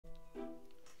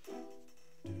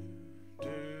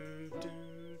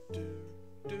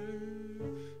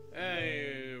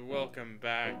welcome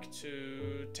back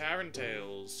to Tavern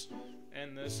Tales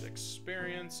and this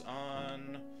experience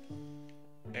on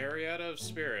Arietta of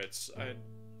Spirits. I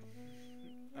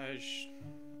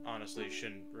honestly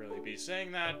shouldn't really be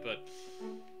saying that, but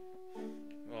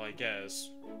well, I guess.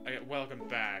 Welcome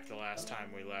back. The last time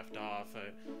we left off,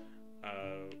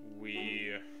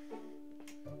 we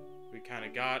kind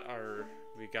of got our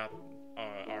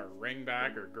ring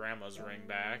back, or Grandma's ring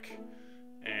back,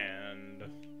 and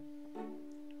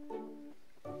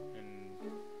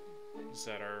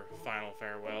said our final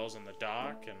farewells in the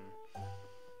dock, and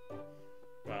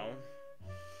well,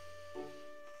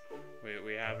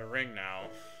 we have a ring now,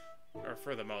 or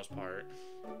for the most part.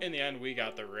 In the end, we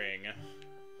got the ring.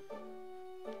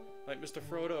 Like, Mr.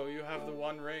 Frodo, you have the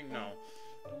one ring? No.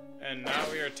 And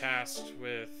now we are tasked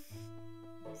with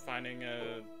finding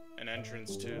an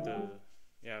entrance to the,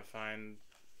 find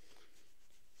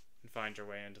your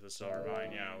way into the silver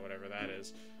mine, whatever that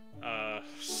is.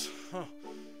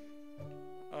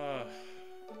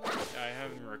 I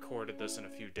haven't recorded this in a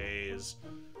few days.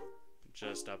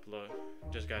 Just got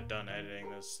done editing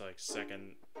this,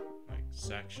 second,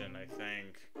 section, I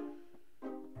think.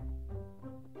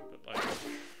 But,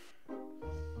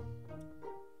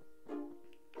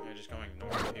 just going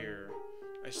north here.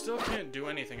 I still can't do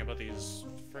anything about these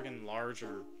friggin'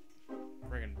 larger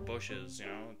friggin' bushes, you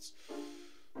know?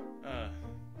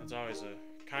 It's always a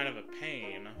kind of a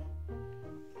pain.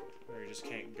 Or you just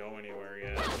can't go anywhere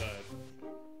yet,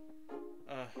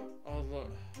 but... oh,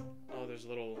 look. Oh, there's a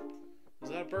little... Is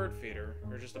that a bird feeder?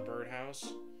 Or just a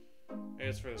birdhouse? Maybe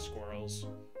it's for the squirrels.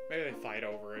 Maybe they fight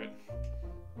over it.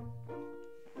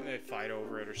 Maybe they fight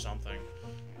over it or something.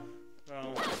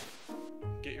 Well,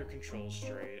 get your controls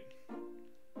straight.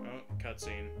 Oh,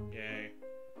 cutscene. Yay.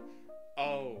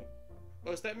 Oh,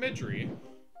 is that Midgery?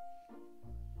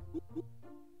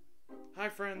 Hi,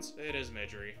 friends. It is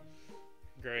Midgery.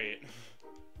 Great.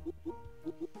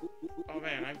 Oh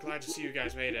man, I'm glad to see you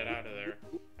guys made it out of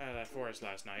that forest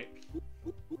last night.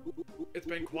 It's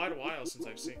been quite a while since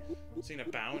I've seen a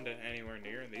bound anywhere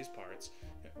near in these parts.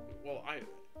 Well,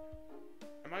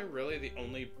 am I really the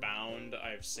only bound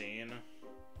I've seen?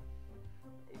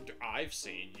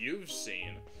 You've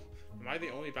seen. Am I the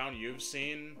only bound you've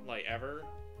seen, ever?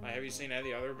 Have you seen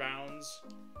any other bounds?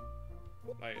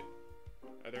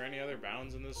 Are there any other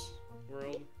bounds in this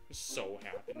world? I'm so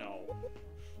happy. No.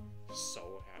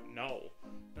 So happy. No.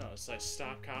 No, it's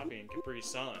stop copying Capri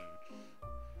Sun.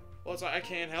 Well, it's I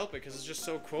can't help it because it's just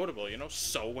so quotable, you know?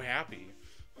 So happy.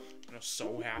 You know,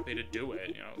 so happy to do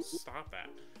it, you know? Stop that.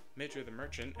 Midgery the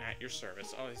merchant at your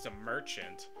service. Oh, he's a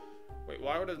merchant. Wait,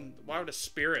 why would a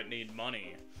spirit need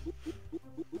money?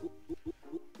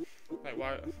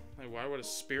 Why would a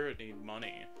spirit need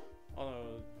money?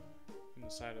 Although,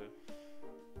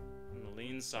 on the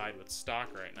lean side with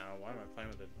stock right now. Why am I playing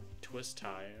with a twist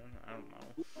tie? I don't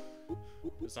know.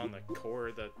 It was on the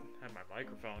cord that had my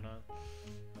microphone on.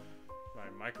 My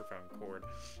microphone cord.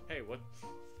 Hey, what's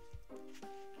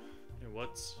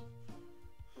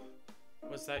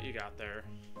that you got there?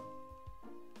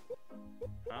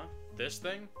 Huh? This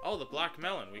thing? Oh, the black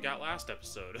melon we got last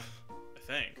episode. I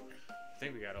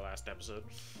think we got it last episode.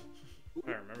 If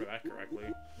I remember that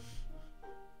correctly.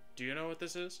 Do you know what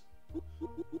this is?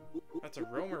 That's a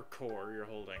roamer core you're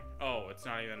holding. Oh, it's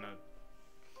not even a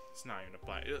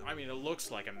black. I mean, it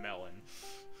looks like a melon.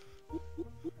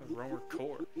 A roamer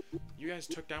core. You guys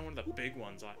took down one of the big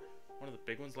ones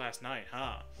last night,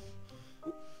 huh?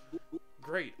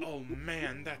 Great. Oh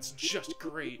man, that's just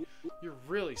great. You're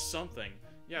really something.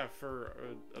 Yeah, for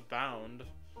a bound.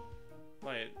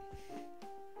 Like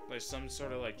some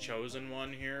sort of chosen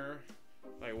one here.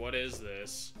 What is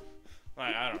this?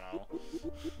 I don't know.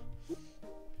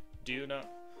 Do you know?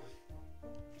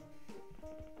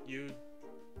 You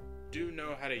do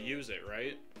know how to use it,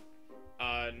 right?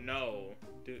 No.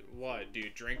 What? Do you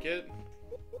drink it?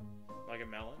 Like a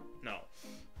melon? No.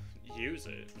 Use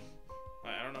it.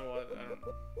 I don't know what.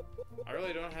 I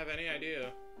really don't have any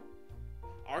idea.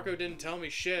 Arco didn't tell me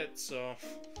shit, so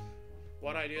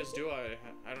what ideas do I?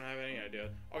 I don't have any idea.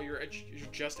 Oh, you're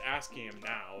just asking him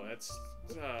now. That's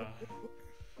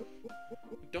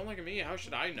Don't look at me. How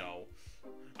should I know?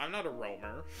 I'm not a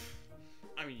roamer.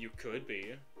 I mean, you could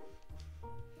be.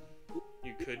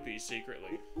 You could be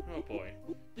secretly. Oh boy,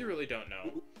 you really don't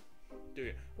know, do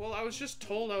you? Well, I was just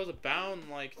told I was bound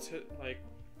an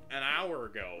hour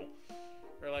ago,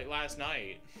 or last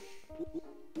night.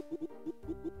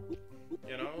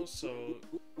 You know, so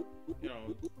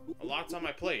a lot's on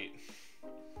my plate.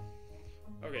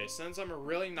 Okay, since I'm a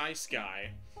really nice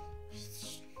guy.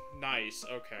 Nice,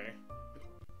 okay.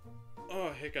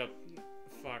 Oh, hiccup.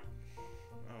 Fuck.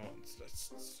 Oh,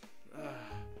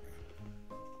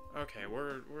 Okay,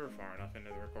 we're far enough into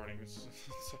the recording.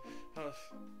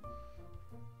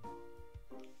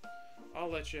 I'll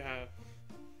let you have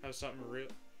something real.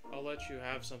 I'll let you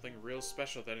have something real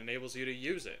special that enables you to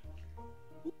use it.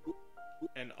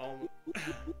 And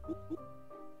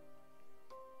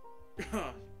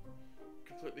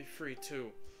completely free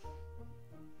too.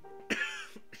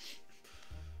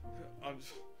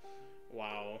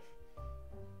 Wow.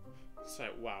 It's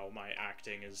like, wow, my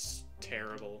acting is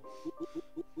terrible.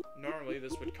 Normally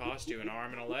this would cost you an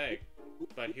arm and a leg,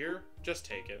 but here, just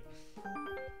take it.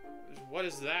 What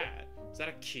is that? Is that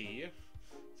a key?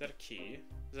 Is that a key?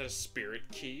 Is that a spirit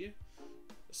key?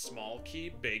 A small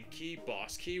key? Big key?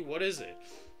 Boss key? What is it?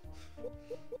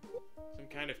 Some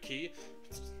kind of key?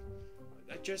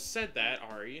 I just said that,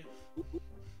 Ari.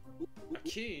 A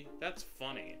key? That's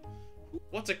funny.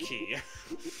 What's a key?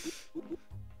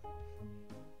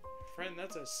 Friend,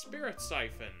 that's a spirit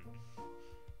siphon.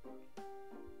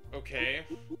 Okay.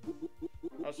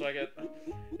 Also, I get...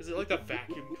 Is it like the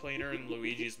vacuum cleaner in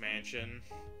Luigi's Mansion?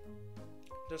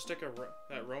 Just stick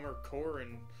that Romer core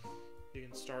and you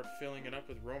can start filling it up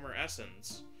with Romer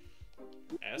essence.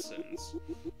 Essence?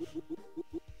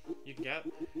 You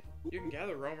can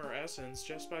gather Romer essence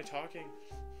just by talking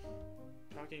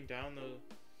down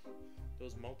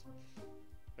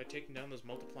by taking down those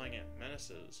multiplying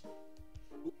menaces.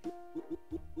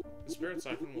 The spirit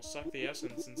siphon will suck the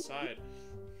essence inside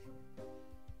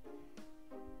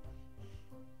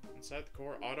the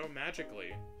core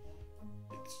automagically.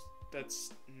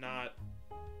 That's not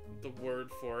the word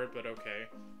for it, but okay.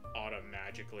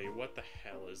 Automagically. What the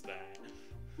hell is that?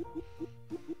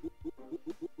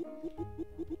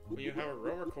 When you have a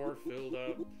rover core filled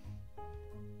up,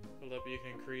 you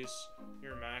can increase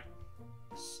your max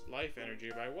life energy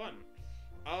by 1.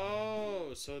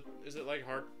 Oh, so is it like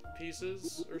heart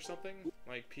pieces or something?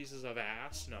 Like pieces of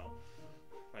ass? No.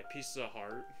 Like pieces of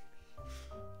heart?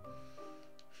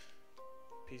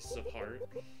 Pieces of heart?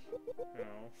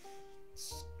 No.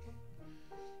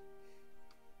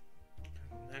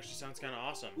 Actually sounds kind of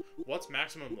awesome. What's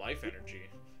maximum life energy?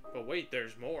 But wait,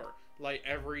 there's more. Like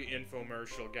every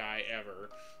infomercial guy ever.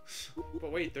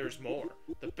 But wait, there's more.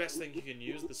 The best thing you can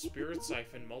use the spirit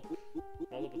siphon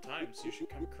multiple times. You should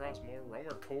come across more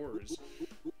Romer cores.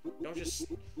 Don't just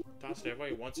toss it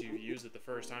away once you use it the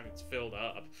first time it's filled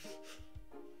up.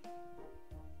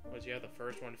 Once you have the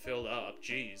first one filled up,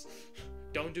 jeez.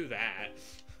 Don't do that.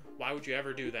 Why would you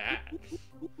ever do that?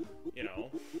 You know?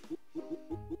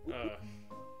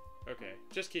 Okay.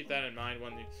 Just keep that in mind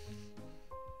when you...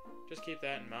 Just keep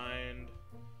that in mind.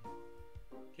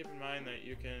 Keep in mind that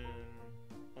you can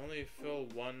only fill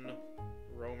one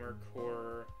Romer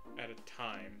core at a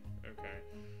time. Okay.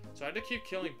 So I had to keep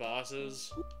killing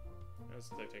bosses. That's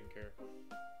what they're taking care of.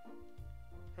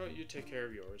 How about you take care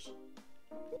of yours?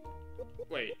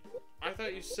 Wait. I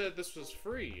thought you said this was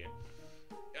free.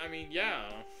 I mean,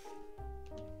 yeah.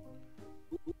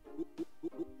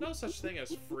 No such thing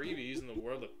as freebies in the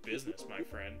world of business, my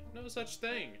friend. No such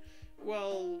thing.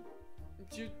 Well,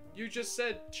 you just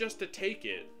said just to take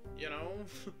it, you know?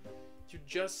 You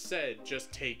just said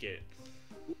just take it.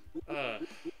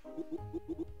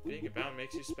 Being abound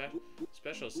makes you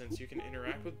special since you can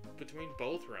interact between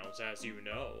both realms, as you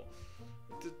know.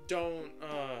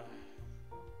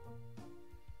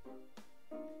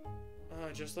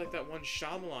 Just like that one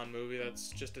Shyamalan movie that's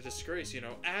just a disgrace, you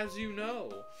know, as you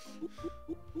know.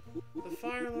 The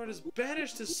Fire Lord has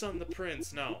banished his son, the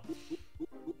Prince. No,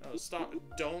 stop.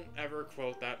 Don't ever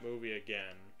quote that movie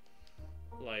again.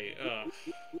 Like,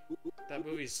 that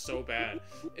movie's so bad.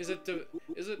 Is it...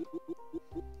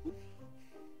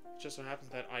 Just so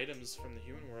happens that items from the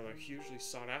human world are hugely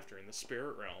sought after in the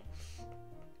spirit realm.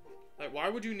 Like, why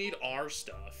would you need our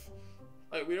stuff?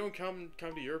 Like, we don't come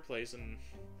to your place and...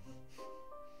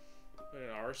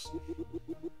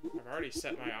 I've already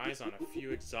set my eyes on a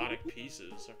few exotic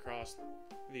pieces across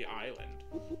the island.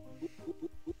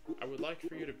 I would like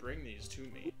for you to bring these to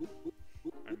me.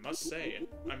 I must say,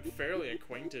 I'm fairly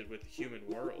acquainted with the human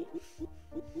world.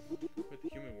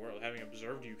 Having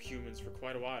observed you humans for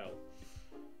quite a while.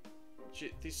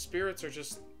 These spirits are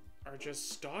just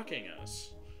stalking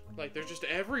us. Like, they're just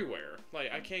everywhere.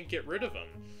 Like, I can't get rid of them.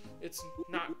 It's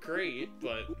not great,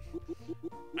 but...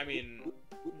 I mean,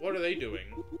 what are they doing?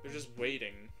 They're just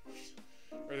waiting.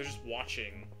 Or they're just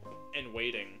watching and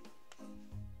waiting.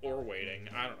 Or waiting.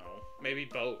 I don't know. Maybe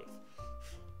both.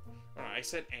 I don't know, I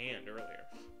said and earlier.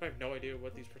 But I have no idea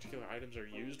what these particular items are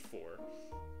used for.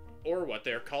 Or what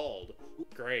they're called.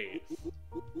 Great.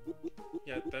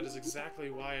 Yeah, that is exactly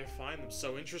why I find them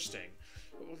so interesting.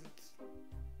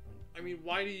 I I mean,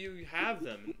 why do you have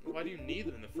them? Why do you need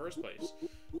them in the first place?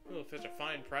 Oh, fetch a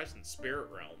fine price in the spirit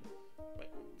realm.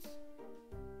 Like,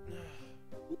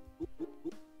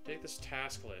 take this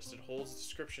task list. It holds a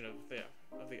description of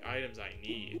the items I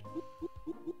need.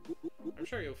 I'm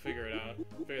sure you'll figure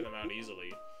them out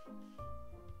easily.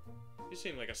 You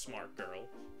seem like a smart girl.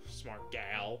 Smart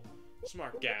gal.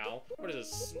 Smart gal. What is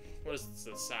this? What is this,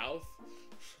 the South?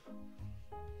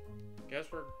 Guess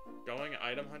we're going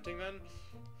item hunting then?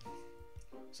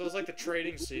 So it's like the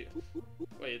trading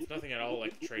Wait, it's nothing at all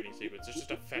like the trading sequence. It's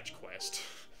just a fetch quest.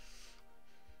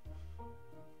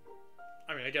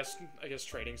 I mean, I guess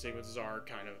trading sequences are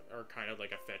kind of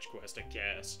like a fetch quest, I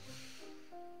guess.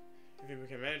 If we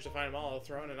can manage to find them all, I'll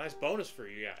throw in a nice bonus for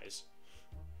you guys.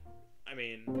 I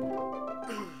mean,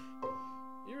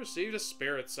 you received a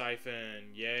spirit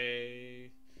siphon.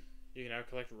 Yay! You can now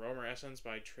collect Roamer essence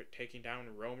by taking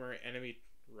down Roamer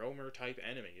type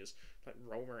enemies. Like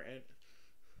Roamer and.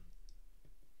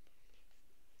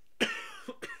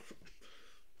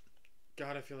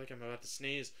 God, I feel like I'm about to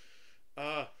sneeze.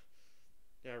 Yeah,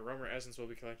 Roamer essence will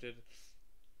be collected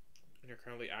in your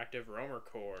currently active Roamer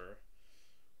core.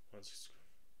 Once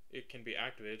it can be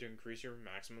activated to increase your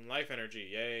maximum life energy.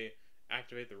 Yay!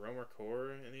 Activate the Roamer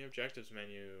core in the objectives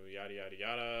menu. Yada yada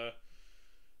yada.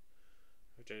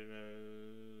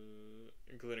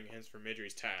 Including hints for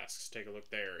Midri's tasks. Take a look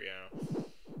there, yeah.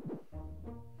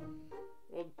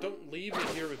 Well, don't leave me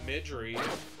here with Midri.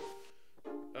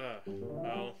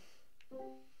 Well.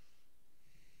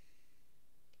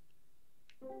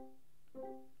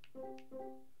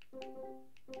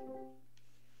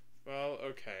 Well,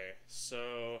 okay,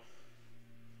 so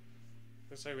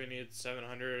looks like we need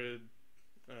 700,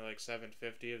 like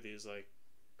 750 of these, like,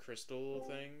 crystal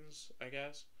things, I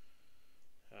guess.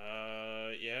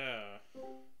 Yeah.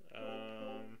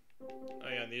 Oh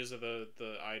yeah, and these are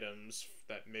the items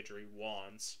that Midri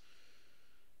wants.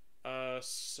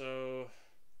 So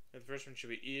the first one should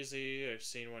be easy. I've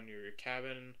seen one near your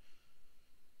cabin.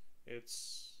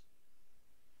 It's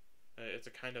a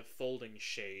kind of folding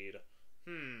shade.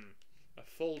 A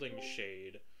folding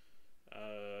shade.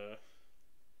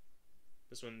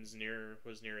 This one's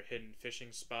was near a hidden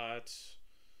fishing spot.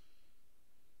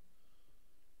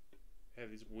 They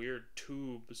have these weird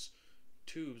tubes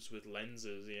with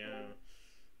lenses, yeah.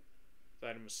 The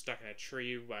item was stuck in a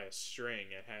tree by a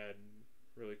string. It had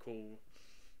really cool,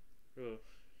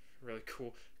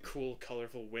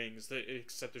 colorful wings.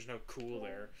 Except there's no cool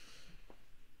there.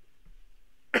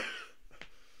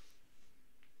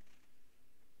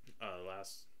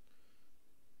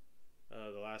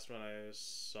 The last one I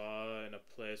saw in a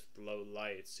place with low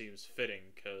light seems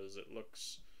fitting because it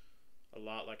looks a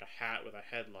lot like a hat with a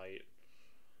headlight.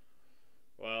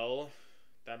 Well,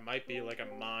 that might be like a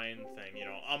mine thing, you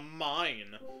know, a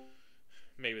mine.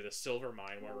 Maybe the silver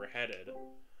mine where we're headed.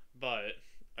 But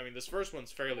I mean, this first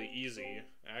one's fairly easy,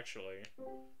 actually.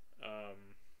 I'm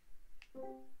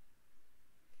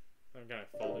kind of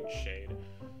folding shade.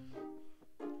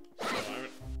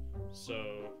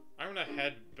 So I'm gonna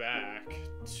head back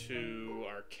to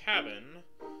our cabin.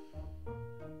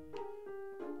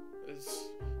 It's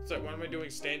like, what am I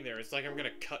doing staying there? It's like I'm gonna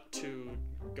cut to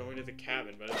going to the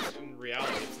cabin, but in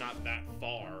reality, it's not that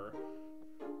far.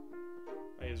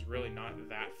 Like, it's really not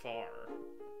that far.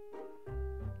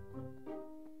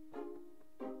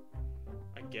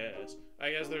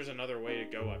 I guess there's another way to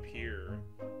go up here,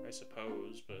 I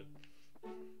suppose, but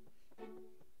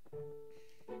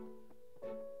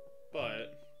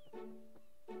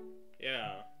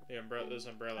yeah, this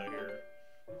umbrella here.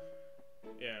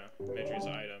 Yeah, Midri's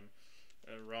item.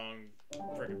 Wrong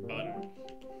friggin' button.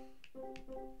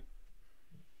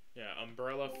 Yeah,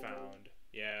 umbrella found.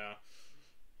 Yeah.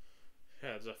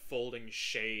 Yeah, it's a folding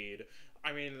shade.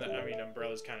 I mean,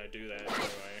 umbrellas kind of do that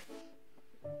anyway.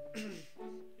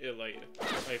 Like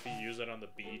if you use it on the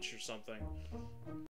beach or something.